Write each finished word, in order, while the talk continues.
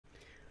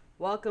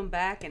Welcome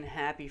back and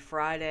happy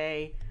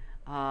Friday.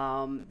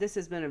 This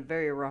has been a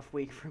very rough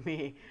week for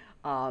me.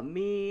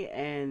 Me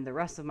and the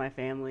rest of my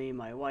family,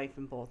 my wife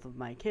and both of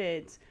my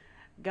kids,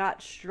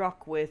 got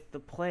struck with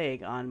the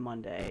plague on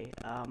Monday.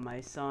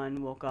 My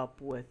son woke up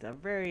with a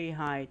very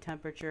high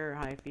temperature.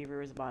 High fever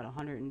was about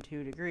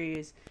 102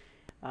 degrees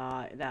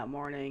that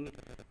morning.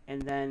 And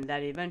then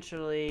that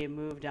eventually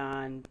moved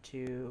on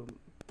to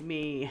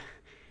me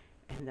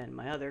and then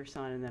my other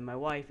son and then my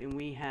wife. And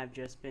we have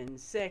just been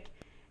sick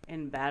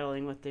and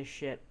battling with this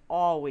shit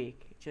all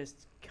week.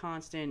 Just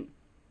constant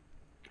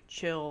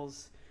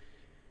chills,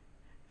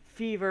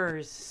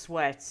 fevers,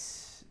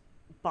 sweats,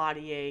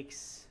 body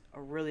aches, a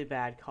really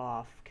bad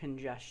cough,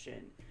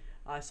 congestion.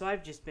 So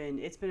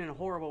it's been a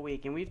horrible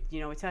week, and we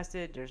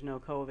tested. There's no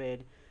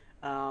COVID.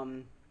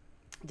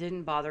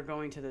 Didn't bother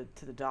going to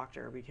the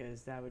doctor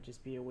because that would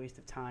just be a waste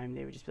of time.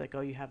 They would just be like,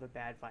 "Oh, you have a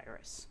bad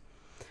virus."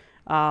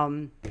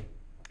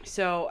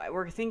 So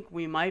I think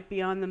we might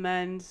be on the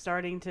mend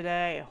starting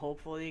today,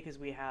 hopefully, because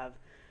we have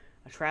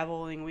a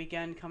traveling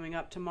weekend coming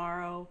up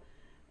tomorrow.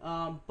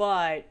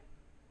 But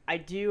I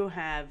do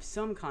have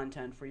some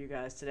content for you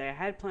guys today. I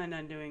had planned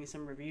on doing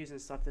some reviews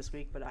and stuff this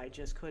week, but I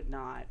just could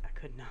not. I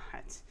could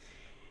not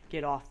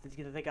get off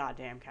the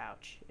goddamn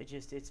couch.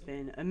 It's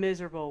been a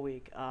miserable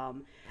week.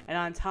 And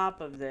on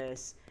top of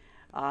this,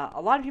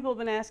 a lot of people have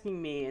been asking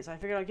me, and so I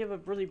figured I'd give a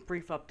really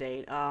brief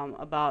update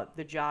about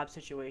the job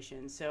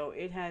situation. So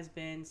it has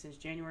been since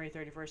January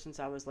 31st since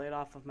I was laid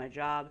off of my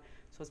job,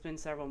 so it's been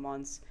several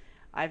months.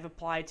 I've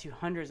applied to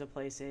hundreds of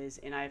places,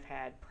 and I've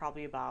had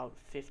probably about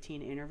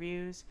 15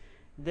 interviews.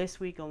 This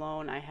week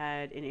alone, I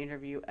had an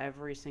interview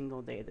every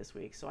single day this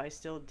week, so I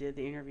still did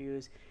the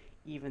interviews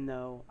even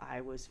though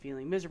I was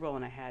feeling miserable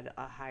and I had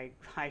a high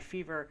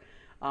fever.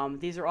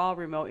 These are all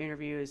remote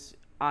interviews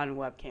on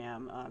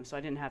webcam, so I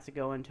didn't have to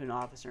go into an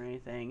office or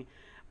anything.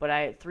 But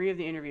I had 3 of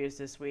the interviews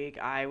this week.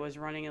 I was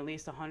running at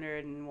least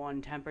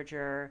 101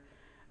 temperature.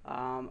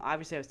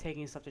 Obviously, I was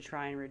taking stuff to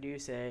try and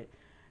reduce it.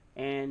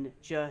 And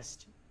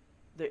just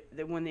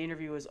when the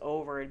interview was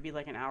over, it'd be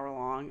like an hour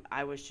long.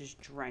 I was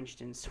just drenched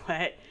in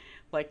sweat.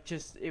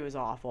 It was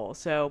awful.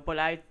 So, but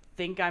I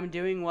think I'm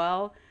doing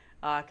well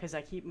because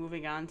I keep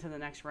moving on to the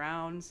next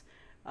rounds.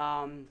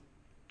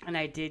 And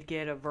I did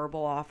get a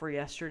verbal offer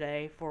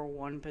yesterday for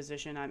one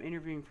position. I'm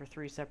interviewing for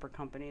 3 separate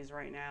companies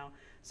right now.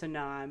 So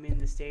now I'm in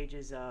the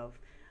stages of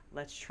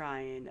let's try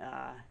and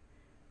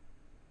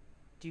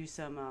do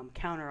some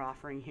counter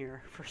offering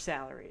here for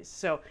salaries.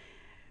 So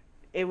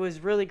it was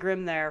really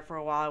grim there for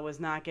a while. I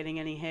was not getting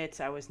any hits.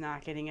 I was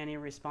not getting any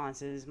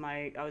responses.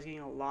 I was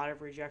getting a lot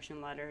of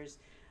rejection letters.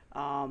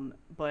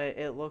 But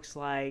it looks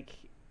like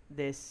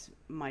this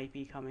might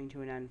be coming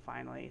to an end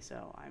finally.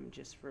 So I'm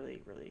just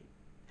really, really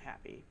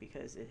happy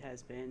because it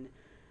has been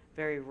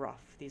very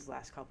rough these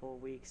last couple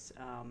of weeks,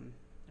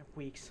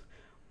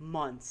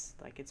 months.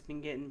 Like it's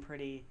been getting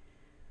pretty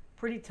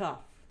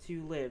tough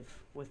to live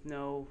with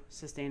no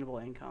sustainable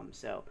income.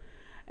 So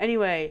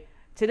anyway,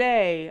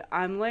 today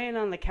I'm laying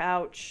on the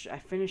couch. I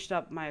finished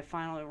up my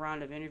final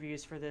round of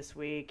interviews for this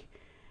week.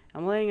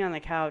 I'm laying on the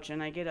couch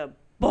and I get a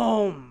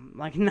boom,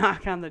 like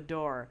knock on the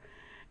door.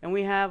 And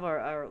we have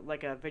our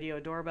a video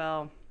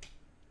doorbell.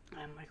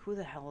 I'm like, who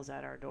the hell is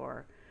at our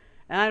door?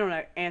 And I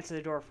don't answer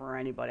the door for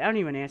anybody. I don't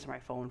even answer my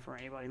phone for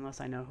anybody unless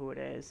I know who it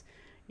is.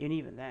 And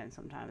even then,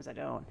 sometimes I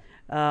don't.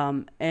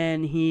 And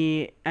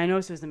I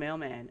noticed it was the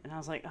mailman. And I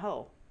was like,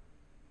 oh,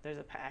 there's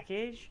a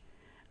package?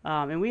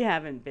 And we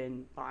haven't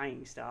been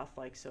buying stuff.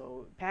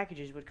 So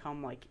packages would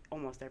come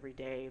almost every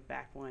day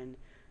back when,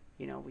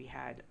 we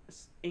had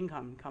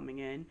income coming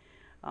in.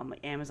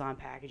 Like Amazon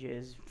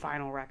packages,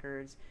 vinyl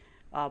records.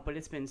 But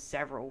it's been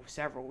several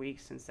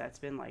weeks since that's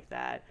been like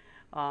that.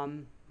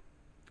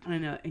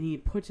 And he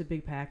puts a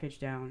big package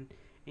down, and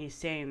he's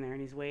standing there,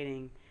 and he's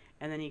waiting.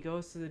 And then he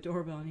goes to the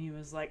doorbell, and he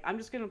was like, I'm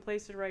just going to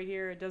place it right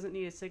here. It doesn't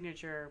need a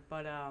signature,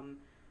 but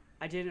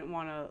I didn't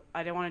want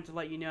to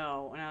let you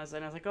know. And I was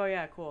like, oh,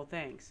 yeah, cool,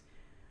 thanks.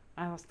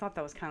 I thought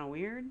that was kind of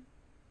weird.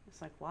 It's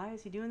like, why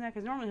is he doing that?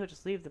 Because normally he'll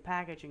just leave the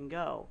package and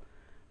go.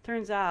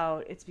 Turns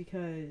out it's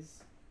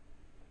because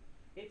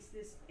it's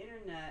this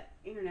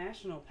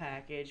international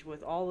package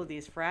with all of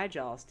these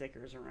fragile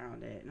stickers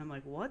around it. And I'm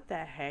like, what the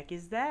heck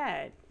is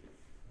that?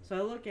 So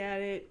I look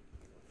at it.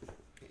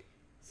 It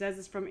says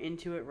it's from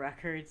Intuit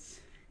Records.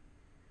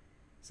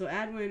 So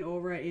Adwin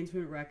over at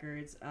Intuit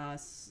Records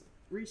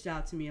reached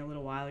out to me a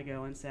little while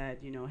ago and said,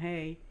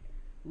 hey,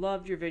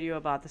 loved your video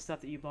about the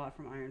stuff that you bought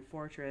from Iron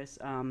Fortress.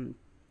 I'm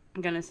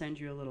going to send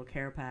you a little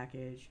care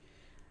package.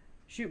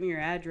 Shoot me your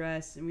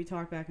address. And we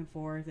talked back and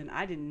forth. And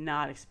I did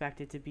not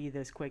expect it to be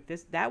this quick.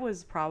 That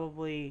was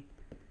probably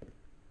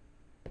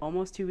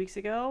almost 2 weeks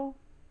ago.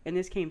 And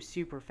this came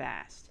super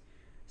fast.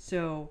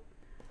 So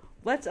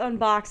let's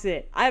unbox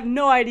it. I have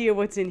no idea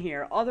what's in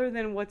here other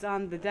than what's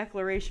on the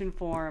declaration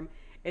form.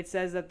 It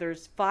says that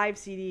there's 5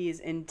 CDs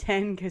and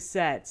 10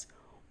 cassettes.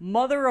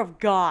 Mother of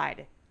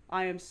God.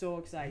 I am so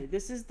excited.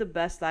 This is the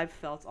best I've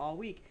felt all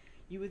week.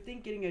 You would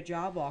think getting a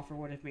job offer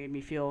would have made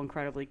me feel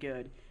incredibly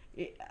good.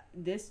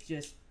 This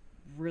just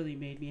really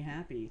made me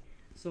happy.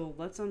 So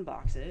let's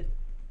unbox it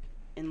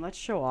and let's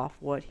show off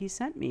what he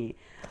sent me.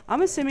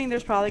 I'm assuming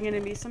there's probably going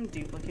to be some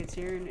duplicates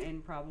here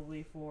and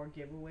probably for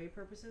giveaway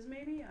purposes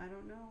maybe. I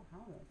don't know.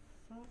 How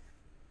the fuck?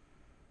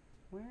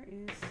 Where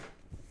is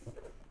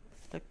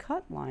the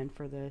cut line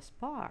for this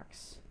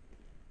box?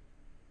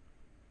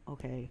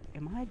 Okay,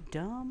 am I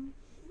dumb?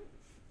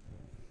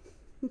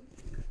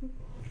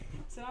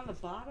 Is it on the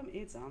bottom?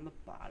 It's on the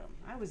bottom.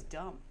 I was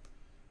dumb.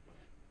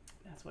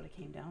 That's what it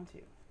came down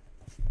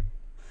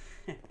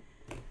to.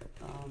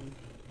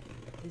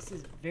 This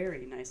is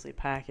very nicely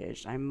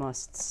packaged, I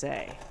must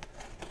say.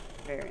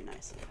 Very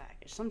nicely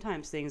packaged.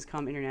 Sometimes things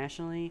come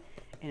internationally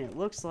and it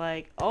looks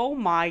like, oh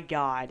my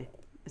god.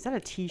 Is that a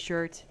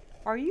t-shirt?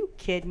 Are you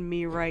kidding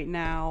me right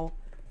now?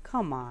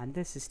 Come on,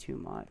 this is too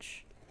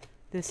much.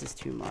 This is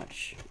too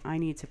much. I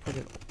need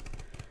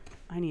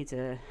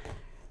to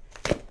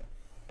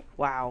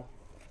wow.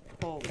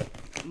 Holy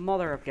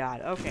mother of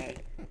God. Okay.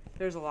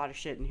 There's a lot of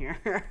shit in here.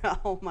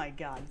 Oh my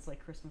god, it's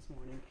like Christmas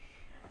morning.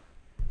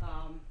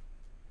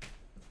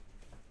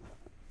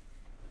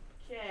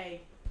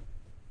 Okay.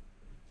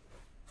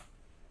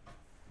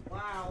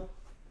 Wow.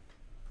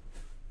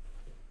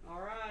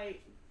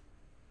 Alright.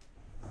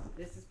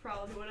 This is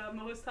probably what I'm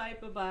most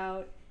hype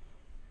about.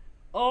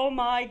 Oh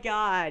my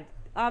god.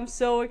 I'm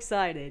so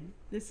excited.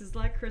 This is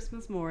like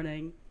Christmas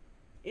morning.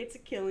 It's a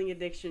Killing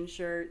Addiction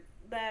shirt.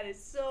 That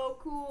is so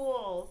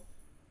cool.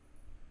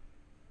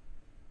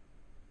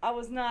 I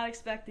was not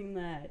expecting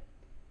that.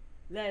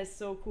 That is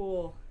so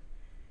cool.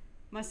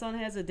 My son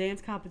has a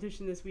dance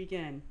competition this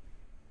weekend.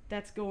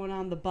 That's going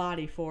on the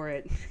body for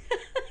it.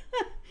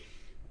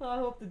 Well, I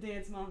hope the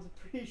dance moms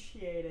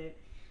appreciate it.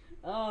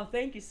 Oh,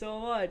 thank you so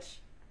much.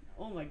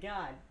 Oh my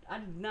god. I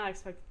did not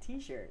expect a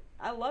t-shirt.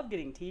 I love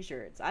getting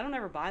t-shirts. I don't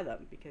ever buy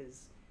them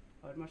because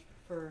I would much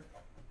prefer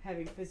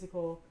having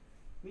physical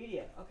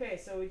media. Okay,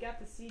 so we got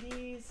the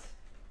CDs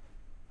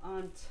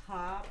on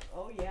top.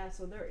 Oh yeah,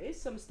 so there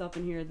is some stuff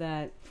in here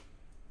that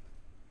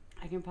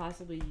I can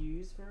possibly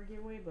use for a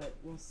giveaway, but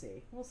we'll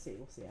see. We'll see.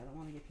 I don't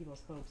want to get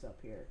people's hopes up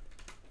here.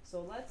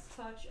 So let's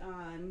touch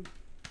on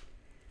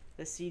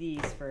the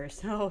CDs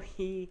first. Oh,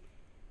 he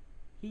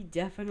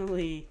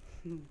definitely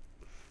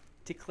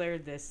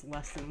declared this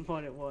less than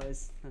what it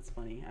was. That's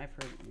funny. I've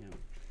heard,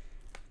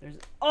 there's,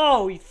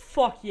 oh,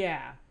 fuck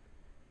yeah.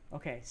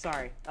 Okay,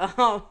 sorry.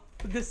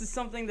 This is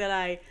something that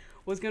I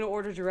was going to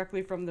order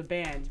directly from the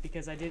band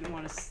because I didn't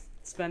want to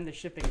spend the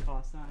shipping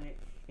cost on it.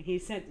 And he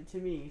sent it to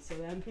me, so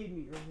that made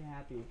me really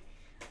happy.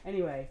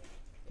 Anyway,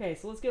 okay,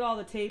 so let's get all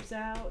the tapes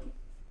out.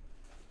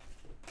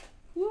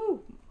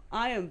 Woo!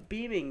 I am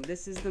beaming.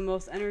 This is the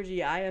most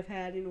energy I have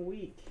had in a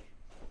week.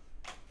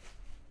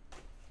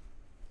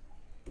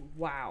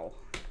 Wow.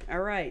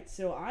 Alright,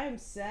 so I am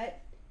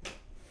set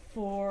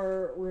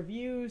for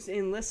reviews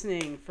and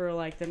listening for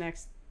like the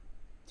next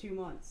 2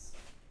 months.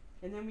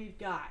 And then we've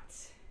got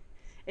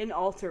an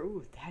altar.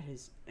 Ooh, that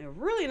is a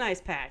really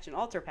nice patch, an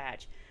altar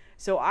patch.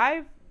 So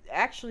I've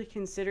actually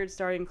considered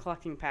starting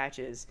collecting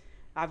patches.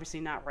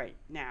 Obviously not right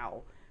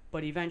now,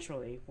 but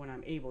eventually when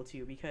I'm able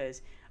to,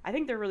 because I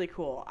think they're really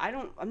cool.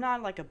 I'm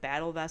not like a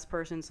battle vest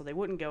person, so they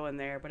wouldn't go in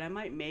there, but I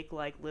might make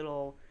like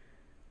little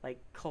like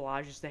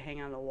collages to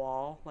hang on the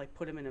wall, like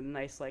put them in a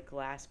nice like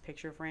glass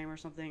picture frame or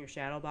something, or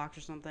shadow box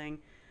or something.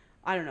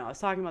 I don't know. I was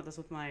talking about this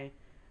with my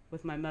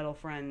metal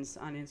friends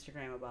on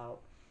Instagram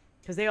about,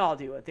 because they all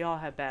do it. They all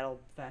have battle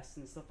vests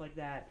and stuff like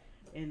that,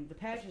 and the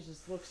patches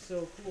just look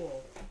so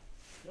cool.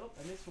 Nope,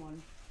 I missed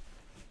one.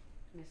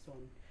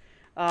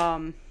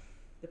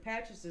 The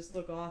patches just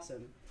look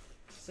awesome,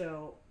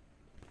 so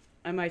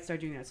I might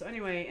start doing that. So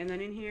anyway, and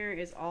then in here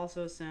is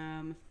also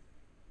some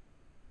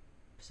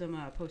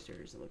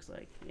posters, it looks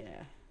like.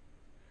 Yeah.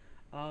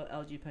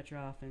 LG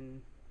Petrov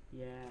and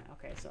yeah.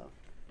 Okay, so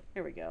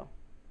here we go.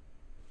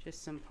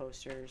 Just some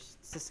posters.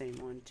 It's the same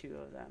one, 2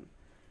 of them.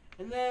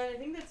 And then I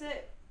think that's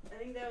it. I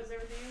think that was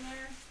everything in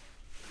there.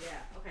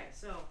 Yeah. Okay,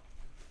 so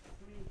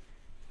let me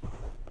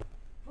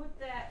put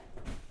that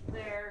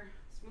there.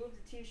 Let's move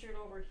the t-shirt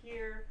over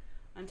here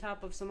on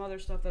top of some other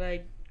stuff that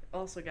I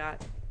also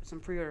got some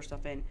pre-order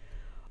stuff in.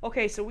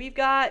 Okay, so we've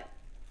got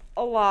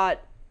a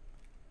lot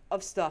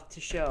of stuff to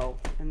show,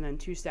 and then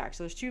 2 stacks.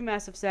 So there's 2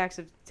 massive stacks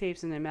of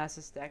tapes and then a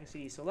massive stack of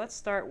CDs. So let's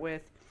start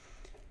with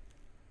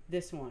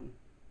this one.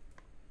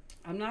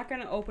 I'm not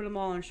going to open them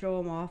all and show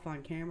them off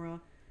on camera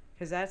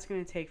because that's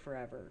going to take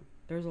forever.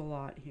 There's a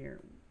lot here.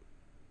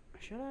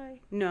 Should I?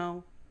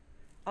 No.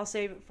 I'll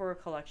save it for a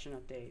collection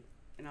update,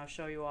 and I'll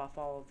show you off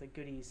all of the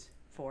goodies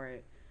for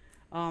it.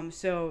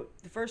 So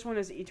the first one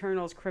is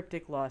Eternal's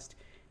Cryptic Lust.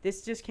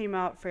 This just came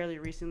out fairly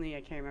recently.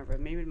 I can't remember.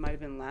 Maybe it might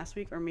have been last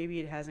week, or maybe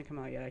it hasn't come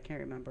out yet. I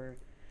can't remember.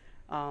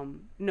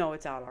 No,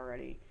 it's out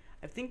already.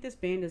 I think this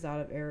band is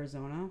out of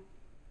Arizona,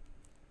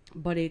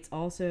 but it's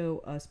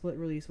also a split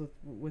release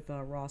with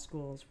Raw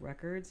Skulls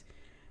Records.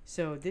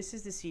 So this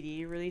is the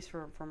CD release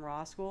from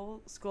Raw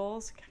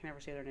Skulls. I can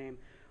never say their name.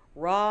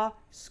 Raw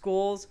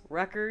Skulls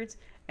Records,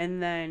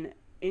 and then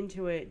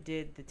Intuit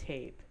did the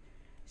tape.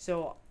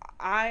 So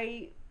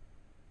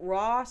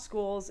Raw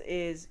Skulls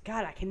is,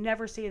 God, I can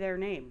never say their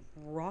name.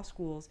 Raw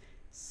Skulls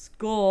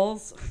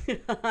Skulls.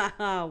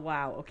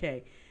 Wow,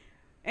 okay.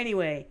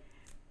 Anyway,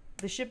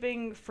 the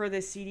shipping for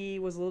this CD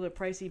was a little bit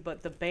pricey,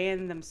 but the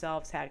band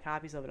themselves had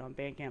copies of it on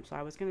Bandcamp, so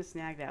I was going to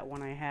snag that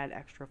when I had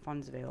extra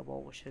funds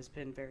available, which has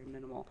been very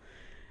minimal.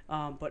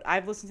 But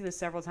I've listened to this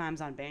several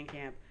times on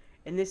Bandcamp,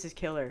 and this is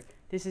killer.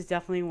 This is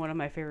definitely one of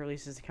my favorite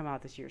releases to come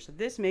out this year. So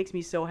this makes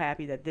me so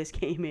happy that this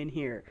came in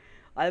here.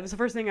 It was the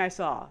first thing I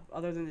saw,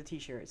 other than the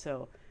T-shirt.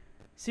 So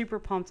super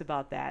pumped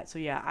about that. So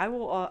yeah, I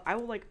will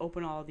like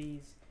open all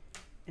these,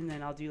 and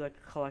then I'll do like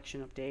a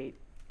collection update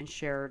and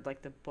share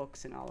like the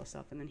books and all this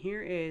stuff. And then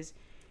here is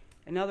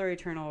another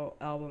Eternal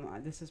album.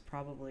 This is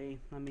probably,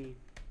 let me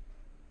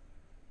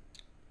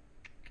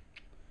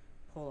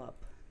pull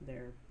up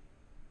their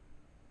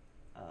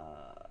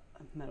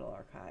metal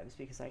archives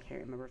because I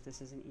can't remember if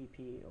this is an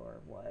EP or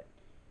what.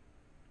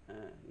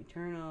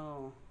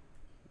 Eternal.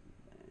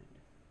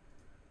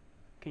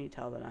 Can you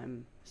tell that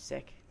I'm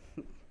sick?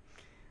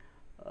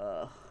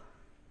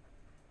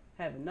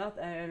 Have enough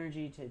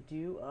energy to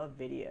do a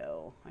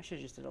video. I should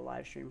have just did a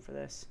live stream for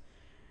this.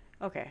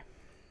 Okay.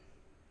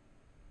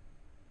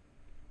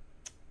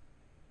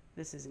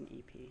 This is an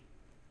EP.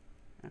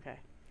 Okay.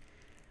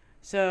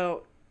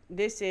 So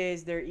this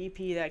is their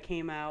EP that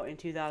came out in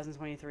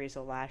 2023,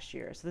 so last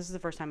year. So this is the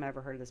first time I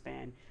ever heard of this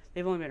band.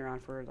 They've only been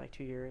around for like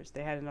 2 years.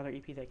 They had another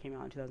EP that came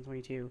out in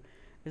 2022.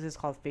 This is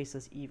called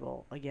Faceless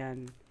Evil.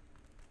 Again,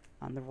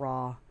 on the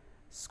Raw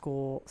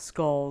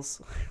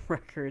Skulls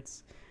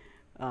Records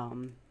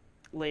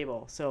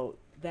label. So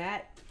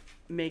that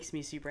makes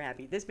me super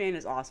happy. This band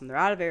is awesome. They're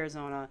out of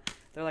Arizona.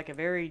 They're like a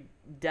very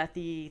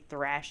deathy,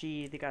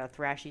 thrashy. They got a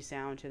thrashy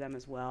sound to them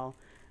as well.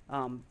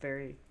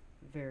 Very,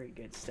 very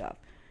good stuff.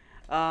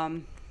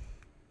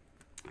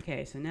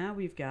 Okay, so now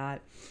we've got,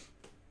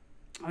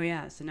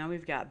 so now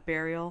we've got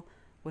Burial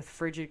with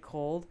Frigid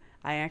Cold.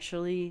 I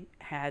actually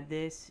had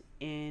this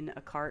in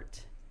a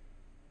cart.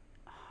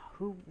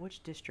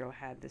 Which distro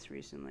had this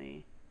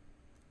recently?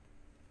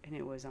 And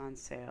it was on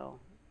sale.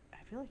 I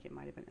feel like it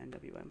might have been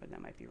NWM, but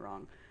that might be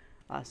wrong.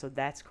 So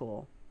that's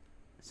cool.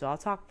 So I'll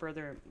talk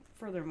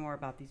furthermore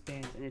about these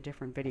bands in a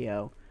different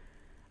video.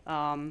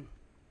 And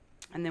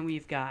then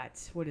we've got,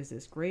 what is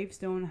this?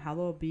 Gravestone,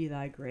 Hallowed Be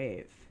Thy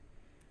Grave.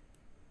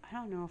 I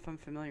don't know if I'm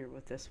familiar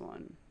with this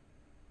one.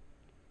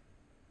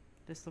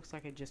 This looks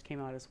like it just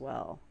came out as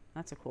well.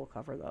 That's a cool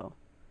cover, though.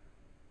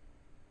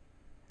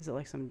 Is it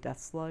like some Death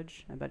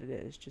Sludge? I bet it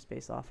is, just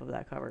based off of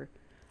that cover.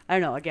 I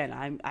don't know. Again,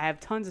 I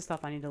have tons of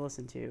stuff I need to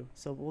listen to.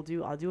 So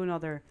I'll do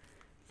another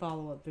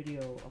follow-up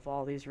video of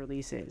all these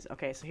releases.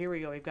 Okay, so here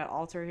we go. We've got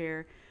Altar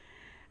here.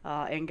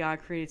 And God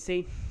created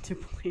Satan to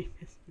believe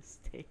his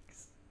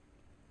mistakes.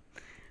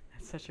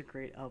 That's such a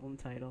great album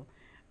title.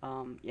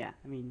 Yeah,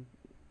 I mean,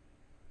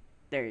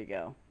 there you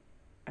go.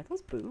 Are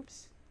those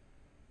boobs?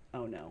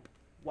 Oh, no.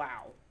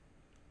 Wow.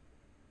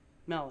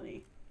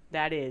 Melanie,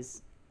 that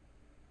is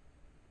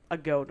a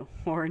goat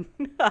horn.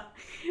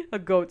 A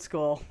goat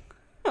skull.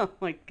 Oh,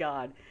 my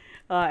God.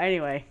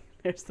 Anyway,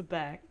 there's the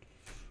back.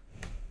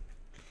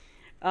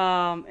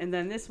 And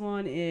then this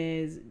one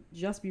is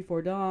Just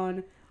Before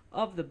Dawn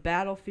of the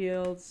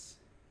Battlefields.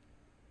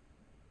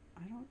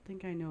 I don't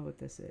think I know what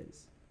this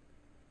is.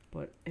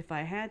 But if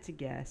I had to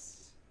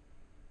guess,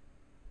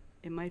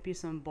 it might be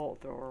some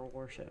bolt thrower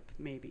worship.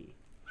 Maybe.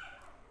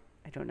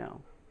 I don't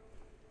know.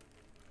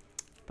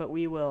 But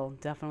we will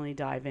definitely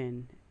dive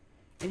in.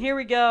 And here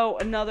we go.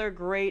 Another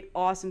great,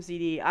 awesome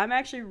CD. I'm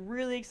actually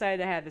really excited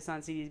to have this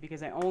on CDs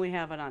because I only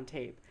have it on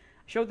tape.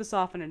 I showed this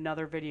off in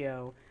another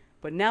video.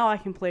 But now I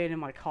can play it in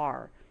my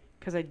car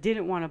because I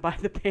didn't want to buy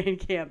the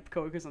Bandcamp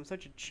code because I'm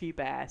such a cheap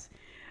ass.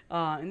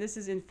 And this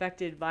is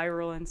Infected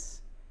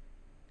Virulence,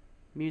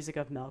 Music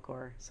of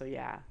Melkor. So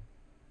yeah,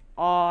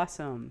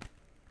 awesome.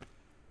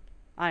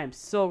 I am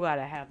so glad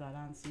I have that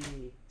on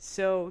CD.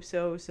 So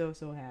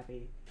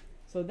happy.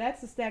 So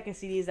that's the stack of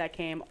CDs that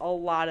came. A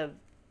lot of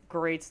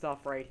great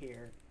stuff right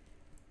here.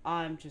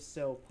 I'm just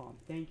so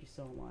pumped. Thank you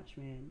so much,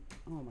 man.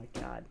 Oh my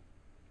God.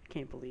 I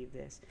can't believe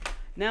this.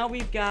 Now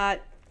we've got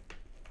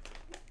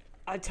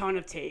a ton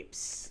of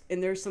tapes,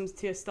 and there's some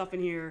stuff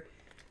in here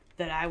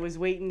that I was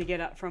waiting to get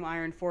up from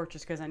Iron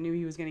Fortress because I knew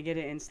he was going to get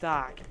it in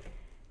stock,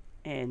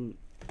 and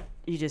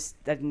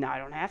no, I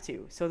don't have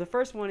to. So the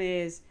first one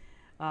is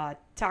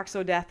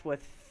Toxodeath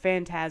with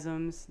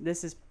Phantasms.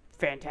 This is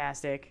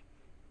fantastic,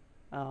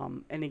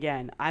 and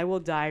again, I will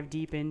dive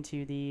deep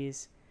into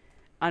these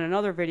on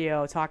another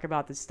video, talk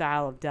about the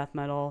style of death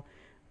metal,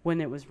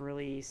 when it was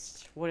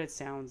released, what it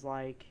sounds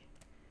like.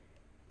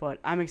 But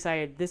I'm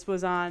excited. This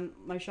was on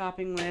my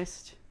shopping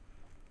list.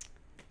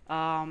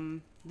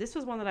 This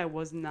was one that I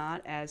was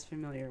not as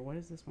familiar. What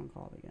is this one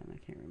called again? I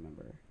can't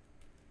remember.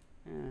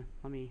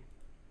 Let me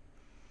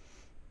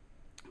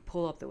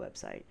pull up the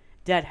website.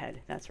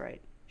 Deadhead. That's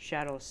right.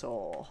 Shadow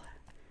Soul.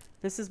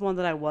 This is one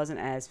that I wasn't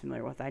as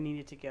familiar with. I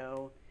needed to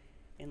go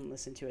and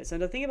listen to it. So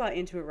the thing about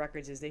Intuit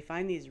Records is they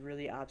find these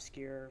really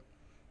obscure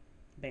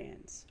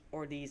bands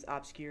or these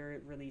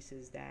obscure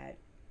releases that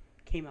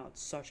came out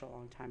such a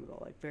long time ago,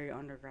 like very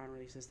underground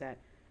releases that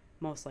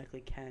most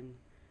likely can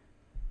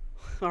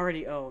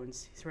already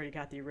owns. He's already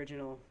got the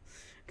original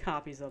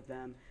copies of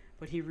them,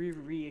 but he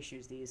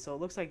reissues these. So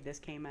it looks like this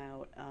came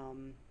out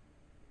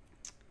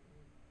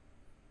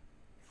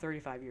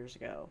 35 years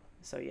ago.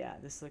 So yeah,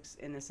 this looks,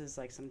 and this is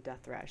like some death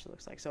thrash, it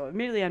looks like. So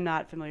admittedly, I'm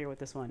not familiar with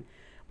this one.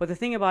 But the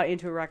thing about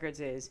Into It Records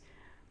is,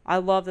 I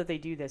love that they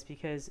do this,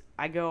 because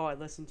I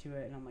listen to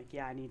it, and I'm like,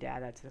 yeah, I need to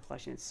add that to the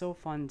collection. It's so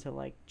fun to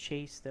like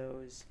chase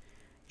those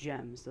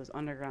gems, those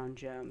underground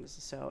gems.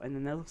 So, and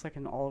then that looks like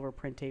an all-over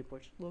print tape,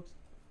 which looks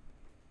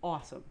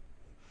awesome.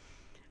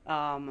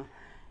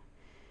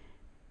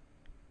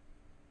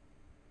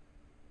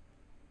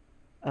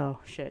 Oh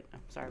shit! I'm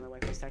sorry, my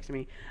wife was texting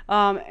me.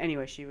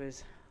 Anyway, she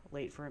was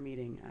late for a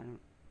meeting.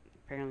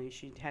 Apparently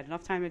she had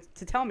enough time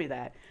to tell me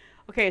that.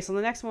 Okay, so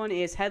the next one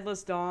is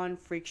Headless Dawn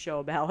Freak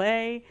Show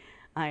Ballet.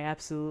 I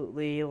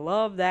absolutely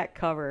love that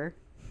cover.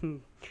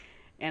 And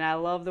I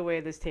love the way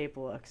this tape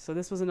looks. So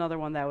this was another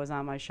one that was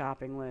on my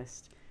shopping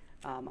list.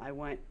 I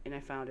went and I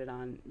found it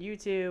on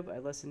YouTube. I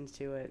listened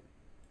to it.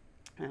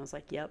 And I was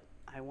like, yep,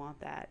 I want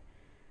that.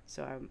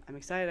 So I'm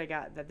excited I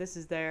got that this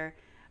is there.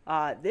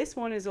 This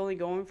one is only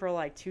going for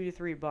like $2 to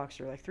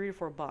 $3 or like $3 to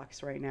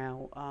 $4 right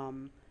now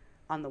on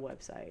the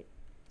website.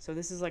 So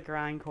this is like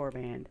grindcore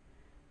band.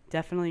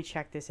 Definitely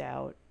check this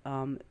out.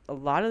 A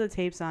lot of the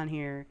tapes on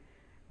here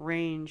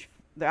range.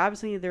 They're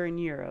in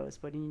euros,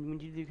 but when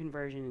you do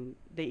conversion,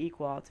 they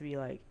equal out to be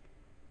like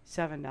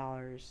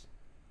 $7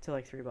 to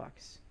like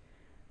 $3.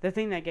 The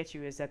thing that gets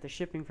you is that the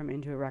shipping from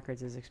Into It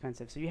Records is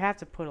expensive, so you have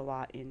to put a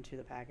lot into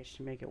the package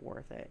to make it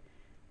worth it.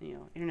 You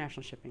know,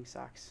 international shipping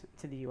sucks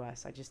to the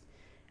U.S.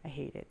 I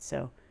hate it.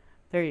 So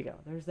there you go.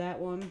 There's that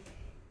one.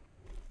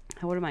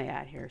 What am I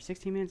at here?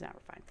 16 minutes? Now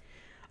we're fine.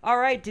 All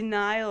right,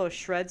 Denial,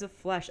 Shreds of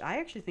Flesh. I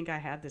actually think I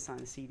have this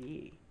on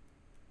CD.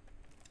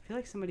 I feel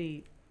like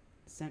somebody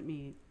sent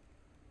me.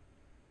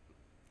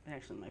 It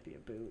actually might be a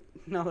boot,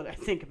 now that I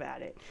think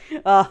about it.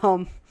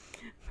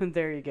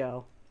 There you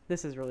go.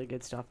 This is really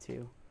good stuff,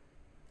 too.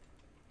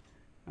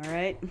 All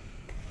right.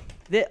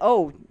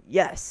 Oh,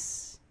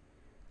 yes.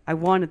 I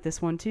wanted this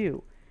one,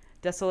 too.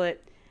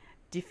 Desolate,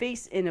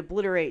 Deface, and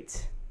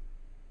Obliterate.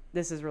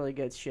 This is really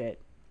good shit.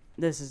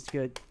 This is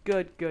good.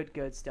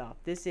 Good stuff.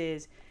 This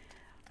is...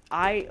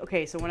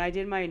 Okay, so when I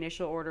did my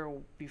initial order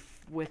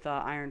with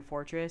Iron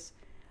Fortress,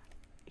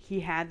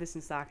 he had this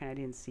in stock and I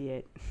didn't see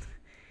it.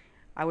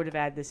 I would have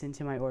added this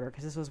into my order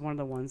because this was one of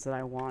the ones that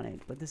I wanted.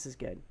 But this is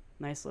good.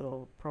 Nice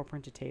little pro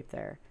printed tape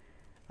there.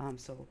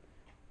 So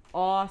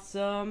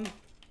awesome.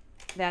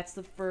 That's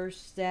the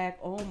first stack.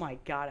 Oh my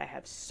god, I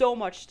have so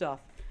much stuff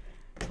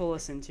to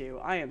listen to.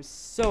 I am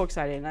so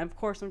excited. And of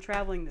course, I'm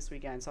traveling this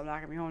weekend, so I'm not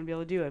going to be home and be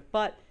able to do it.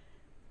 But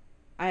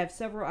I have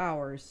several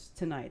hours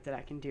tonight that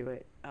I can do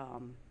it.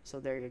 So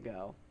there you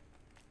go.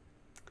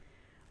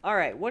 All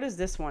right, what is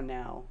this one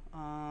now?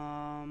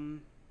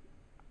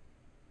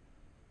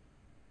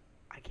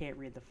 I can't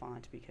read the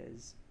font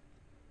because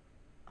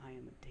I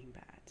am a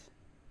dingbat.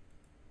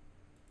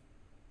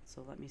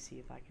 So let me see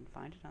if I can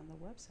find it on the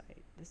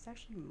website. This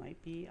actually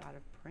might be out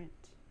of print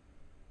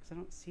because I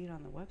don't see it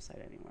on the website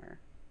anywhere.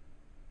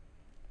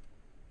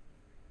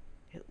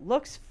 It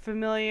looks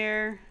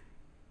familiar.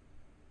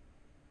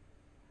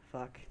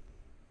 Fuck.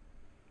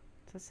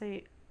 Does it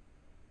say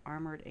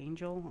Armored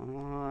Angel?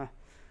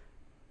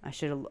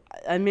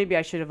 Maybe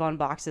I should have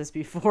unboxed this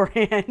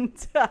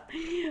beforehand.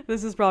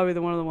 This is probably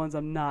one of the ones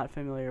I'm not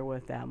familiar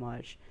with that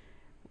much.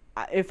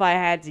 If I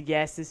had to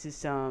guess, this is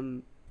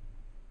some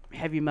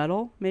heavy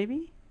metal,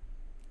 maybe?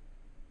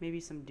 Maybe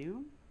some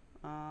doom?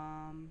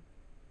 I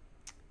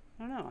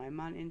don't know. I'm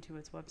on Into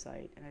Its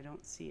website, and I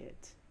don't see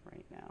it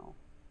right now.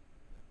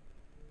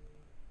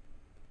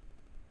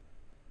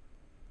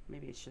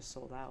 Maybe it's just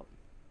sold out.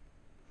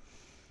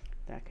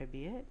 That could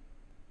be it.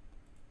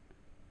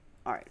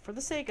 Alright, for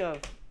the sake of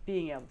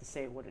being able to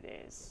say what it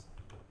is,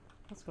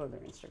 let's go to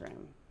their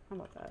Instagram. How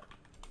about that?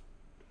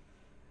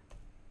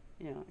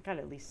 You know, I gotta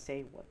at least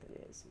say what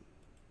it is.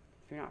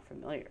 If you're not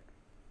familiar,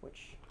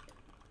 which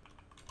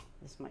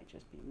this might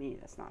just be me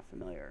that's not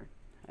familiar.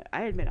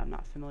 I admit I'm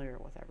not familiar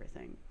with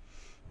everything.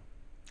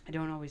 I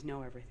don't always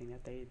know everything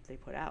that they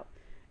put out.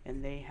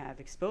 And they have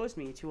exposed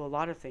me to a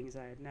lot of things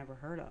I had never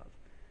heard of,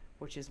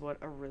 which is what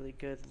a really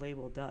good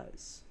label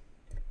does.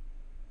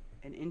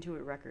 And Into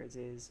It Records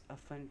is a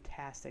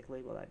fantastic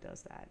label that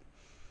does that.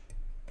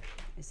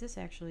 Is this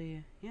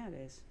actually... Yeah, it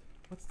is.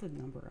 What's the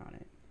number on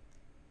it?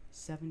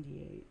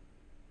 78.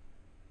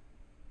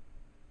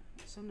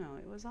 So no,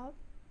 it was out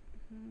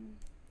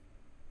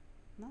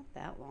not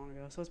that long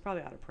ago. So it's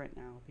probably out of print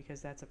now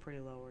because that's a pretty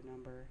lower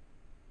number.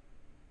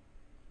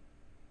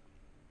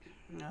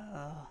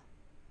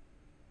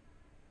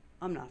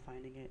 I'm not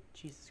finding it.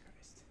 Jesus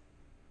Christ.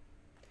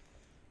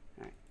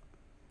 Alright.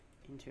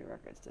 Into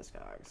Records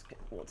Discogs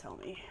will tell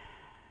me.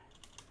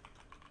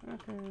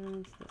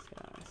 Records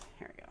Discogs.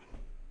 Here we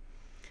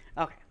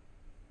go. Okay.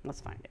 Let's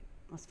find it.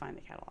 Let's find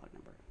the catalog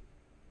number.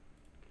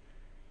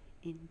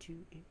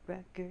 Into It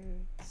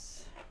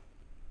Records.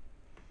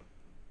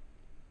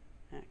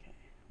 Okay.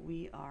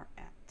 We are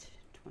at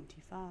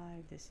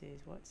 25. This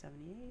is what?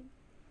 78?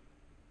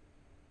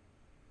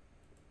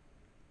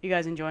 You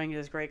guys enjoying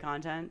this great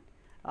content?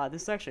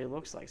 This actually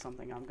looks like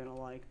something I'm gonna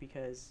like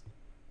because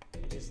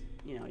it just,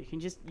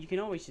 you can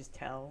always just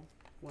tell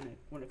when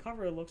a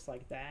cover looks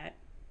like that.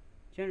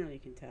 Generally, you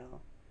can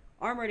tell.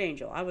 Armored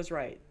Angel, I was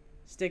right.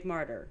 Stick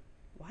Martyr.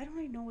 Why don't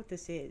I know what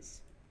this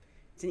is?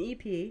 It's an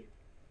EP.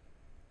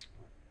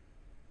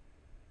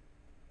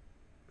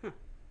 Huh.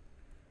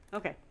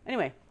 Okay.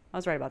 Anyway, I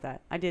was right about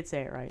that. I did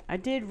say it right. I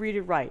did read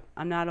it right.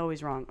 I'm not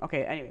always wrong.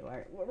 Okay. Anyway,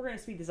 we're gonna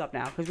speed this up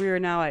now because we are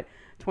now at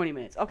 20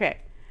 minutes. Okay.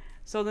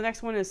 So the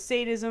next one is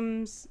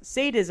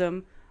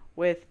Sadism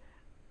with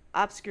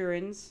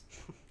Obscurans.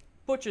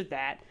 Butchered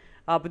that.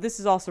 But this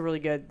is also really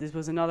good. This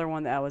was another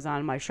one that was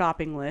on my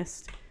shopping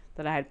list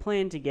that I had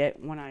planned to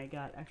get when I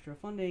got extra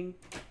funding.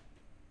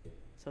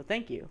 So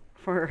thank you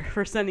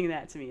for sending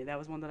that to me. That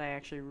was one that I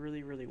actually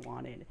really, really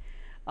wanted.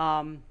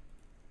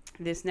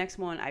 This next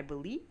one, I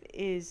believe,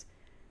 is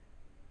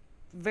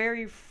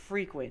very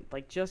frequent.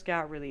 Like, just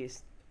got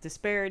released.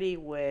 Disparity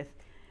with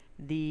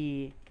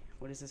the...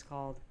 What is this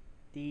called?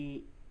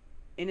 The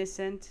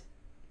Innocent...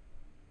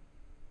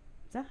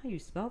 Is that how you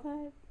spell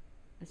that?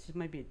 This just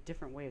might be a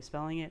different way of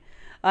spelling it.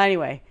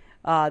 Anyway,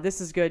 this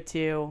is good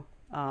too.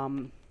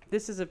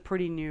 This is a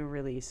pretty new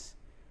release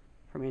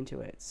from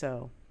Intuit.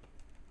 So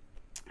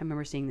I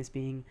remember seeing this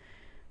being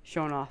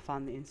shown off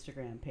on the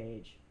Instagram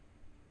page.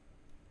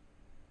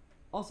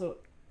 Also,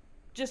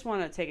 just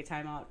want to take a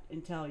time out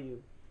and tell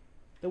you,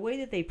 the way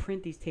that they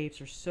print these tapes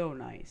are so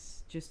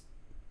nice.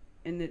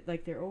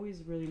 Like they're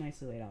always really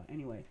nicely laid out.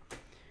 Anyway,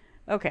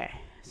 okay.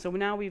 So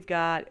now we've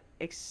got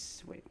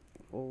wait,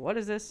 what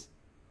is this?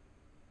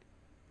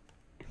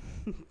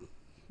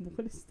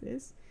 What is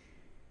this?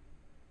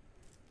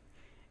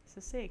 Does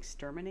this say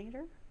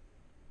Exterminator?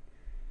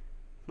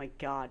 My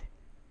God.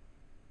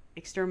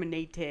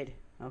 Exterminated.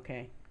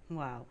 Okay.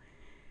 Wow.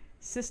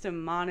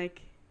 Systematic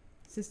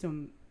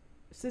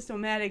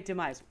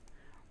demise.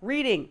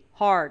 Reading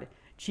hard.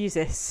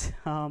 Jesus.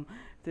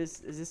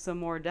 Is this some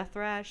more Death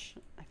Thrash?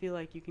 I feel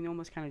like you can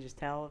almost kind of just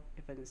tell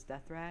if it's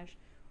Death Thrash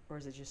or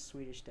is it just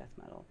Swedish death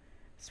metal.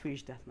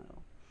 Swedish death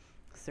metal.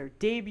 It's their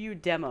debut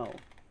demo.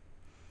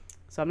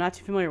 So I'm not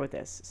too familiar with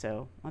this,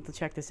 so I'll have to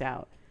check this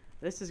out.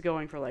 This is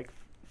going for like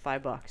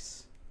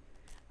 $5.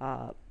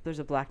 There's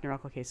a black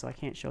Norelco case, so I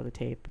can't show the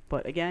tape.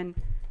 But again,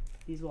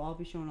 these will all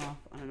be shown off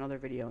on another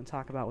video and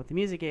talk about what the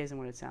music is and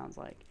what it sounds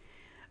like.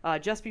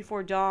 Just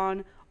Before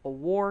Dawn, A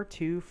War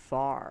Too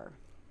Far.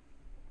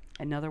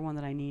 Another one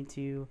that I need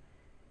to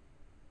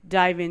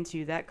dive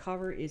into. That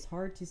cover is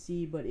hard to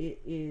see, but it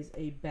is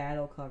a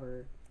battle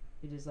cover.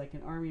 It is like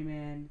an army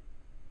man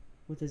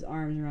with his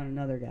arms around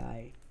another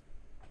guy.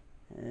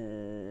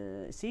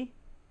 See?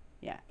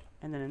 Yeah.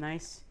 And then a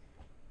nice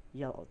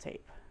yellow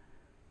tape.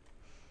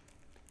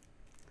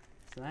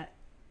 So that.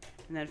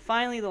 And then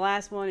finally, the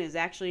last one is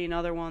actually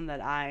another one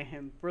that I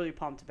am really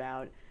pumped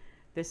about.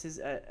 This is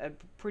a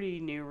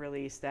pretty new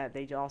release that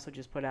they also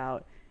just put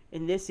out.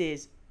 And this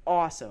is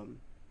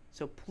awesome.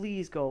 So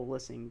please go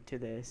listen to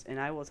this. And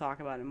I will talk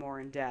about it more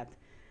in depth.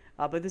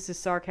 But this is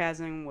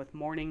Sarcasm with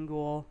Morning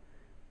Ghoul.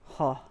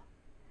 Huh.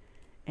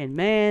 And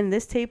man,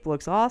 this tape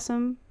looks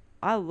awesome.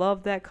 I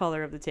love that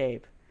color of the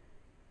tape.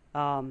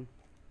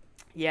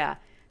 Yeah.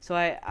 So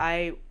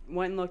I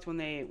went and looked when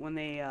they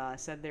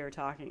said they were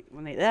talking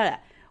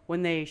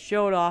when they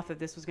showed off that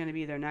this was going to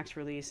be their next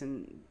release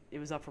and it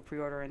was up for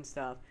pre-order and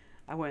stuff.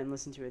 I went and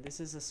listened to it. This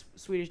is a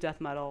Swedish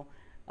death metal,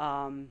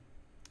 and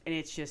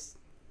it's just,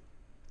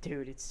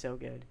 dude, it's so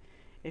good.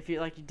 If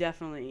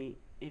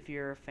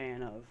you're a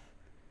fan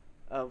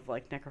of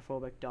like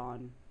Necrophobic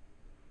Dawn,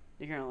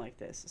 you're gonna like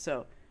this.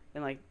 So,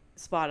 and like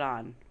spot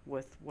on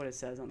with what it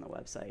says on the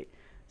website.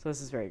 So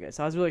this is very good.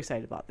 So I was really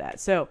excited about that.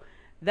 So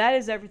that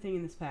is everything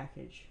in this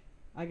package.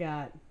 I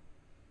got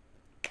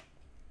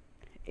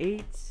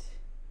 8,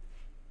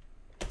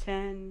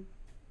 10,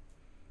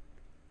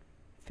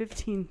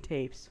 15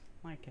 tapes.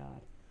 My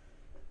God.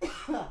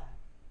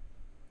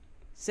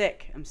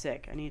 Sick. I'm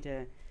sick. I need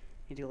to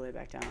lay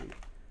back down.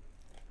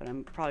 But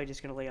I'm probably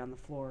just going to lay on the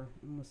floor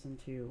and listen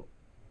to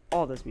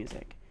all this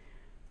music.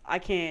 I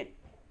can't.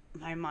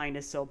 My mind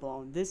is so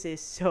blown. This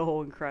is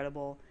so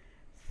incredible.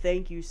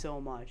 Thank you so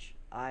much.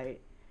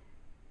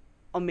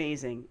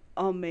 Amazing.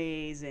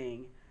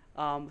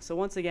 So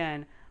once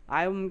again,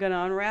 I'm going to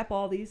unwrap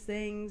all these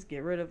things,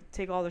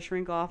 take all the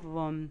shrink off of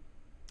them,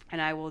 and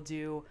I will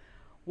do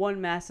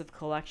one massive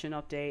collection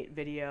update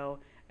video,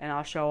 and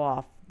I'll show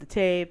off the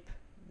tape,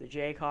 the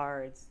J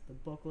cards, the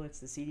booklets,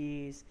 the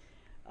CDs,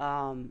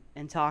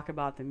 and talk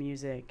about the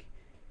music.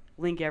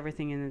 Link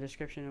everything in the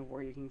description of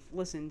where you can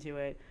listen to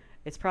it.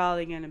 It's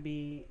probably going to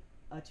be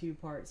a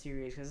 2-part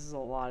series because this is a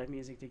lot of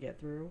music to get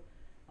through.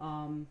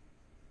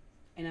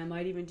 And I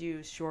might even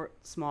do short,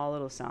 small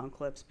little sound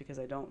clips because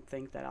I don't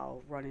think that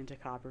I'll run into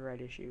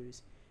copyright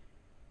issues.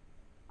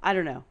 I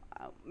don't know.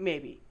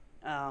 Maybe.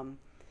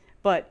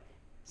 But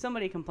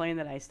somebody complained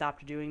that I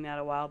stopped doing that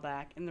a while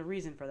back. And the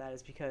reason for that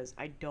is because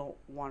I don't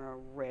want to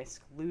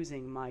risk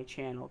losing my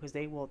channel because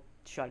they will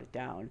shut it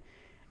down.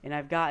 And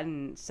I've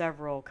gotten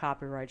several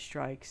copyright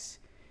strikes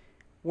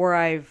where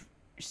I've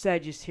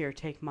said, just here,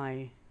 take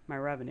my my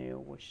revenue,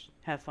 which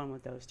have fun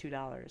with those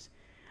 $2.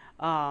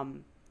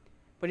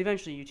 But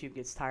eventually YouTube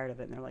gets tired of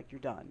it and they're like, you're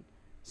done.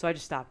 So I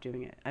just stopped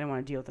doing it. I didn't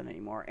want to deal with it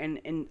anymore. And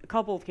in a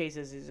couple of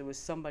cases, it was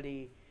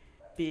somebody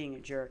being a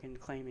jerk and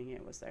claiming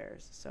it was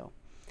theirs. So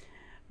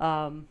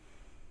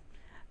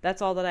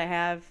that's all that I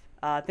have.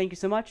 Thank you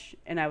so much,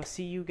 and I will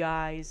see you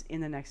guys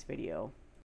in the next video.